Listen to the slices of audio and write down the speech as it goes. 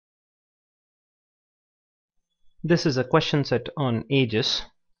This is a question set on ages.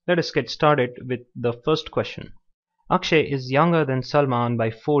 Let us get started with the first question. Akshay is younger than Salman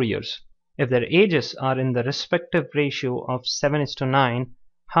by 4 years. If their ages are in the respective ratio of 7:9,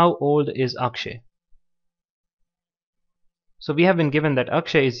 how old is Akshay? So we have been given that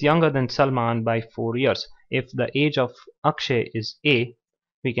Akshay is younger than Salman by 4 years. If the age of Akshay is A,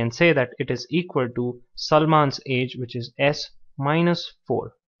 we can say that it is equal to Salman's age, which is S minus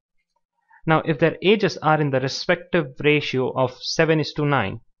 4. Now if their ages are in the respective ratio of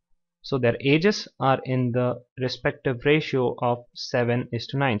 7:9, so their ages are in the respective ratio of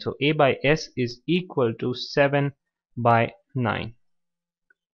 7:9. So A by S is equal to 7 by 9.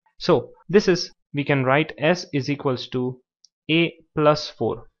 So this is, we can write S is equals to A plus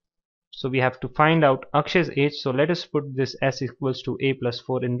 4. So we have to find out Akshay's age. So let us put this S equals to A plus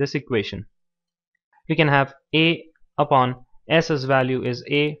 4 in this equation. We can have A upon S's value is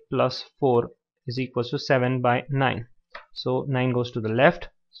A plus 4 is equals to 7 by 9. So 9 goes to the left.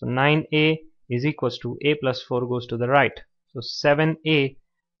 So 9A is equals to A plus 4 goes to the right. So 7A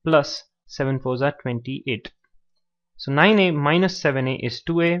plus 7 4s are 28. So 9A minus 7A is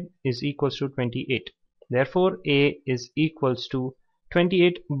 2A is equals to 28. Therefore A is equals to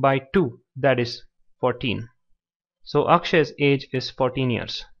 28 by 2, that is 14. So Akshay's age is 14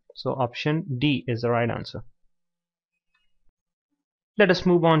 years. So option D is the right answer. Let us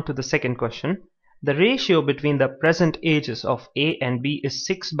move on to the second question. The ratio between the present ages of A and B is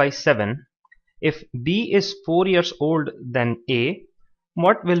 6 by 7. If B is 4 years older than A,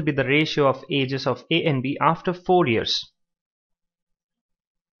 what will be the ratio of ages of A and B after 4 years?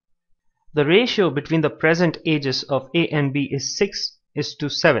 The ratio between the present ages of A and B is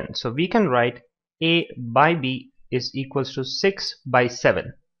 6:7. So we can write A by B is equals to 6 by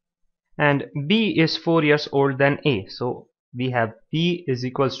 7. And B is 4 years old than A. So we have B is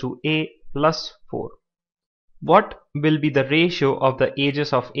equals to A plus 4. What will be the ratio of the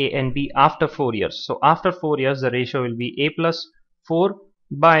ages of A and B after 4 years? So after 4 years the ratio will be A plus 4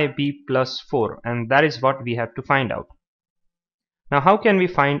 by B plus 4, and that is what we have to find out. Now how can we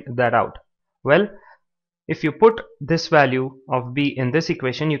find that out? Well, if you put this value of B in this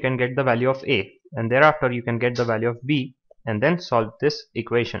equation, you can get the value of A, and thereafter you can get the value of B and then solve this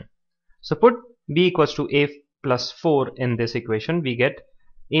equation. So put B equals to A plus 4 in this equation. We get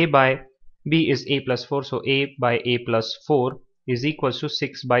A by B is A plus 4, so A by A plus 4 is equals to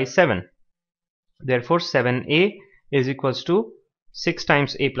 6 by 7. Therefore 7A is equals to 6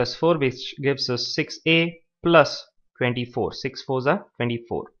 times A plus 4, which gives us 6A plus 24. 6 4s are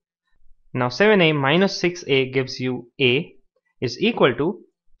 24. Now 7A minus 6A gives you A is equal to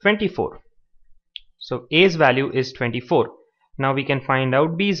 24. So A's value is 24. Now we can find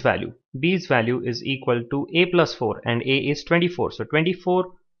out B's value. B's value is equal to A plus 4 and A is 24. So 24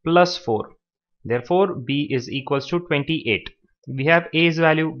 plus 4. Therefore B is equals to 28. We have A's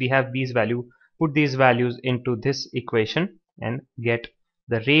value, we have B's value. Put these values into this equation and get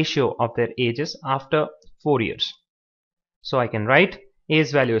the ratio of their ages after 4 years. So I can write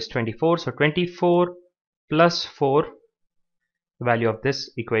A's value is 24. So 24 plus 4, the value of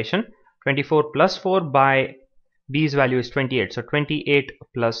this equation. 24 plus 4 by B's value is 28. So 28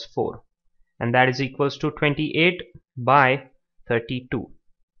 plus 4. And that is equals to 28 by 32.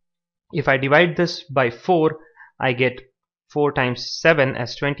 If I divide this by 4, I get 4 times 7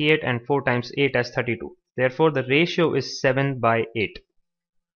 as 28 and 4 times 8 as 32. Therefore the ratio is 7 by 8.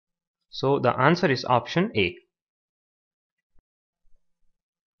 So the answer is option A.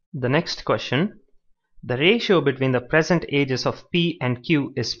 The next question. The ratio between the present ages of P and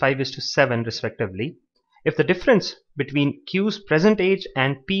Q is 5:7 respectively. If the difference between Q's present age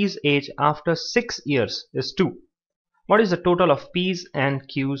and P's age after 6 years is 2, what is the total of P's and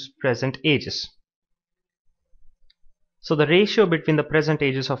Q's present ages? So the ratio between the present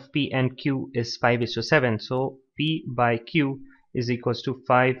ages of P and Q is 5:7. So P by Q is equals to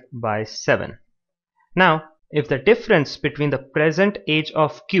 5 by 7. Now if the difference between the present age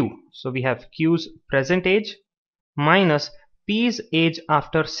of Q, so we have Q's present age minus P's age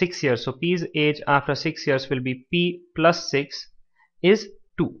after 6 years, so P's age after 6 years will be P plus 6 is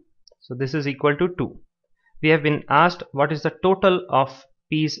 2. So this is equal to 2. We have been asked what is the total of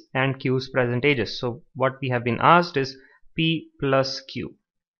P's and Q's present ages. So what we have been asked is P plus Q.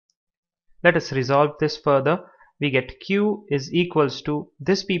 Let us resolve this further. We get Q is equals to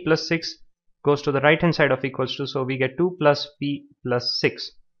this P plus 6 goes to the right hand side of equals to, so we get 2 plus P plus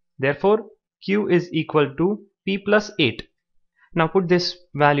 6. Therefore Q is equal to P plus 8. Now put this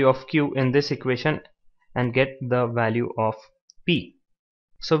value of Q in this equation and get the value of P.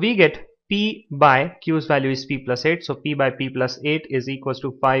 So we get P by Q's value is P plus 8. So P by P plus 8 is equals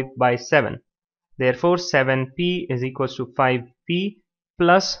to 5 by 7. Therefore 7p is equals to 5p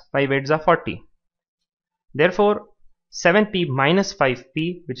plus 5 8s are 40. Therefore 7p minus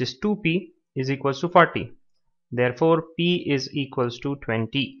 5p, which is 2p, is equals to 40. Therefore p is equals to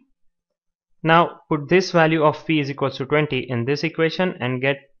 20. Now put this value of p is equals to 20 in this equation and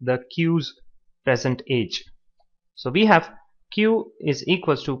get the q's present age. So we have q is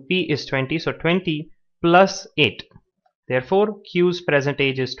equals to p is 20, so 20 plus 8. Therefore q's present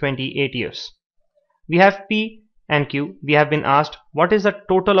age is 28 years. We have p and q. We have been asked what is the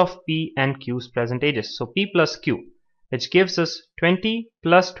total of p and q's present ages. So p plus q, which gives us 20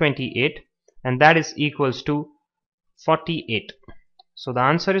 plus 28, and that is equals to 48. So the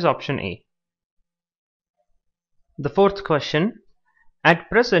answer is option A. The fourth question. At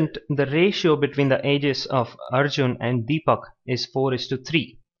present, the ratio between the ages of Arjun and Deepak is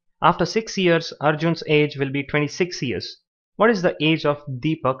 4:3. After 6 years, Arjun's age will be 26 years. What is the age of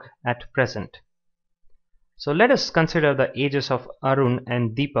Deepak at present? So let us consider the ages of Arun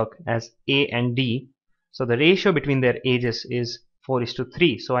and Deepak as A and D. So the ratio between their ages is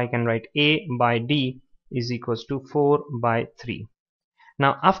 4:3. So I can write A by D is equals to 4/3.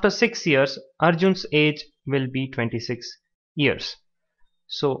 Now after 6 years, Arjun's age will be 26 years.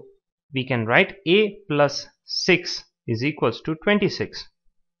 So we can write A plus 6 is equals to 26.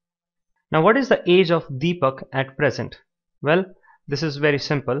 Now what is the age of Deepak at present? Well, this is very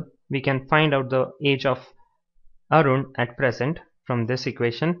simple. We can find out the age of Arun at present from this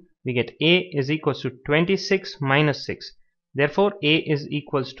equation. We get A is equals to 26 minus 6. Therefore A is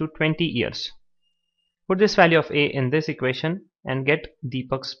equals to 20 years. Put this value of A in this equation and get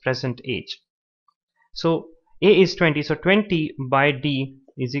Deepak's present age. So A is 20, so 20 by D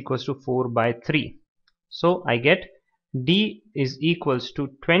is equals to 4/3. So I get D is equals to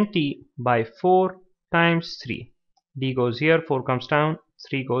 20 by 4 times 3. D goes here, 4 comes down,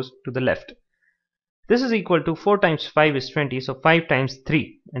 3 goes to the left. This is equal to 4 times 5 is 20, so 5 times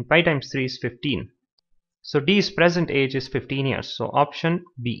 3, and 5 times 3 is 15. So D's present age is 15 years, so option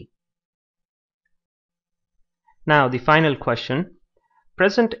B. Now the final question.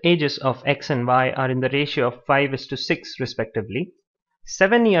 Present ages of X and Y are in the ratio of 5:6 respectively.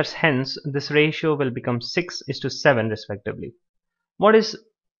 7 years hence, this ratio will become 6:7 respectively. What is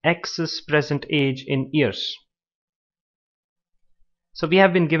X's present age in years? So we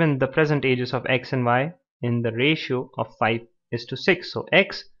have been given the present ages of X and Y in the ratio of 5:6. So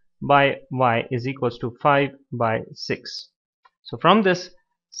X by Y is equals to 5/6. So from this,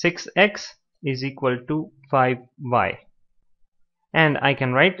 6X is equal to 5Y. And I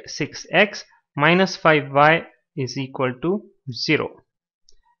can write 6x minus 5y is equal to 0.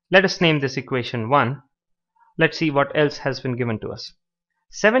 Let us name this equation 1. Let's see what else has been given to us.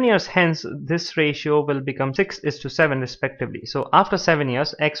 7 years hence, this ratio will become 6:7 respectively. So after 7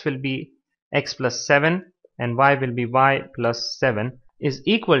 years, x will be x plus 7 and y will be y plus 7 is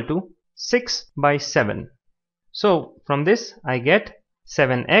equal to 6/7. So from this I get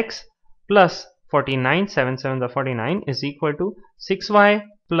 7x plus 49, 7 7s are 49 is equal to 6y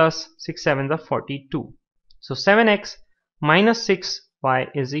plus 6 7s are 42. So 7x minus 6y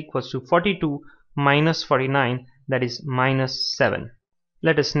is equals to 42 minus 49, that is minus 7.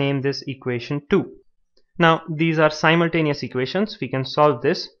 Let us name this equation 2. Now these are simultaneous equations. We can solve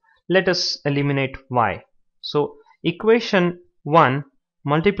this. Let us eliminate y. So equation 1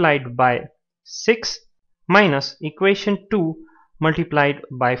 multiplied by 6 minus equation 2 multiplied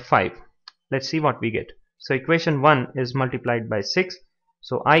by 5. Let's see what we get. So equation 1 is multiplied by 6.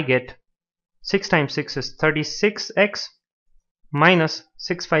 So I get 6 times 6 is 36x minus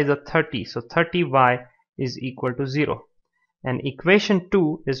 6 5s are 30. So 30y is equal to 0. And equation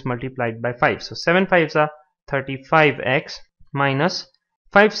 2 is multiplied by 5. So 7 5s are 35x minus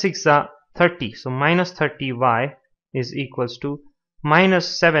 5 6 are 30. So minus 30y is equals to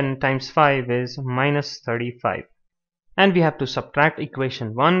minus 7 times 5 is minus 35. And we have to subtract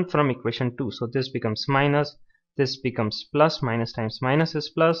equation 1 from equation 2. So this becomes minus, this becomes plus, minus times minus is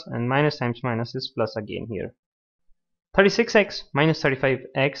plus, and minus times minus is plus again here. 36x minus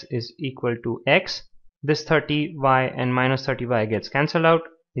 35x is equal to x. This 30y and minus 30y gets cancelled out,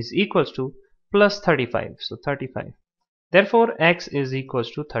 is equals to plus 35. So 35. Therefore x is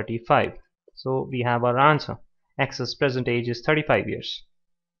equals to 35. So we have our answer. X's present age is 35 years.